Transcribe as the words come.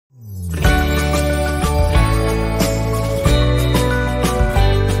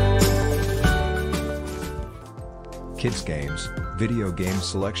Sci-Kids Games, Video Game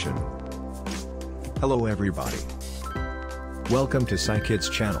Selection. Hello everybody. Welcome to Sci-Kids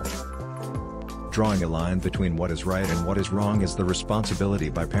channel. Drawing a line between what is right and what is wrong is the responsibility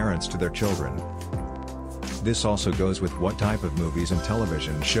by parents to their children. This also goes with what type of movies and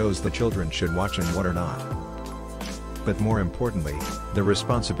television shows the children should watch and what are not. But more importantly, the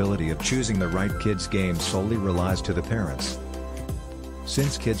responsibility of choosing the right kids game solely relies to the parents.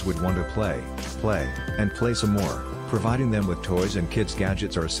 Since kids would want to play, and play some more, providing them with toys and kids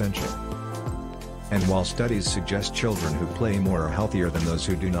gadgets are essential. And while studies suggest children who play more are healthier than those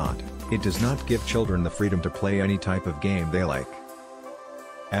who do not, it does not give children the freedom to play any type of game they like.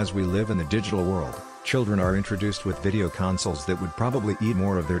 As we live in the digital world, children are introduced with video consoles that would probably eat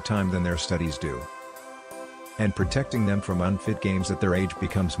more of their time than their studies do. And protecting them from unfit games at their age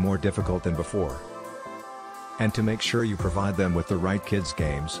becomes more difficult than before. And to make sure you provide them with the right kids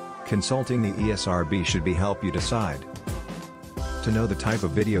games, consulting the ESRB should help you decide. To know the type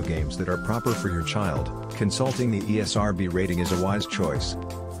of video games that are proper for your child, consulting the ESRB rating is a wise choice.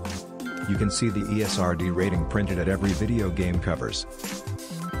 You can see the ESRB rating printed at every video game covers.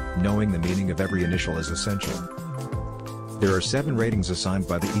 Knowing the meaning of every initial is essential. There are 7 ratings assigned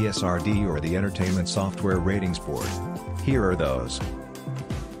by the ESRB or the Entertainment Software Ratings Board. Here are those.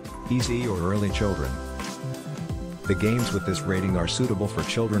 Easy or early children. The games with this rating are suitable for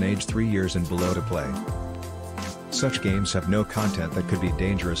children aged 3 years and below to play. Such games have no content that could be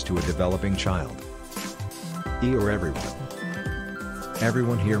dangerous to a developing child. E or everyone.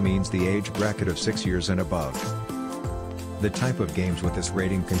 Everyone here means the age bracket of 6 years and above. The type of games with this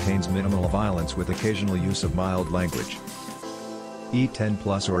rating contains minimal violence with occasional use of mild language.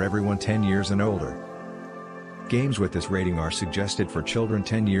 E10+ or everyone 10 years and older. Games with this rating are suggested for children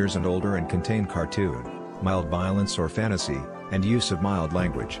 10 years and older and contain cartoon, mild violence or fantasy, and use of mild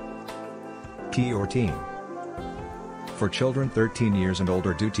language. T or teen. For children 13 years and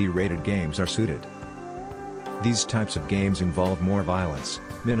older, T-rated games are suited. These types of games involve more violence,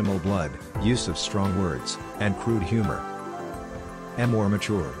 minimal blood, use of strong words, and crude humor. M or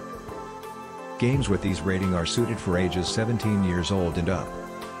mature. Games with these rating are suited for ages 17 years old and up.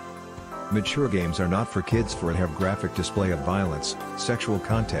 Mature games are not for kids for it have graphic display of violence, sexual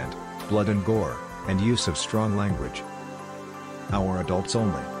content, blood and gore, and use of strong language. Our adults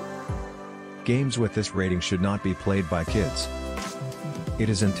only. Games with this rating should not be played by kids. It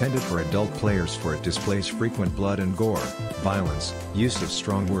is intended for adult players for it displays frequent blood and gore, violence, use of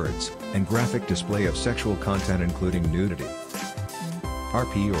strong words, and graphic display of sexual content including nudity.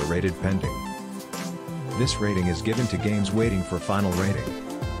 RP or rated pending. This rating is given to games waiting for final rating.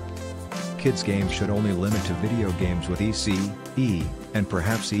 Kids games should only limit to video games with EC, E, and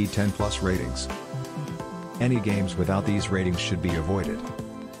perhaps E10+ ratings. Any games without these ratings should be avoided.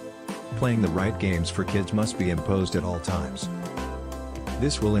 Playing the right games for kids must be imposed at all times.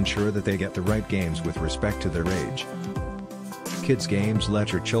 This will ensure that they get the right games with respect to their age. Kids games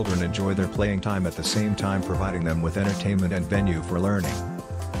let your children enjoy their playing time at the same time providing them with entertainment and venue for learning.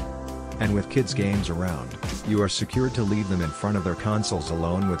 And with kids games around, you are secured to leave them in front of their consoles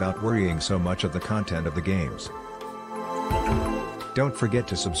alone without worrying so much of the content of the games. Don't forget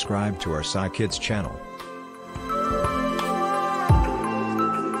to subscribe to our Sci-Kids channel.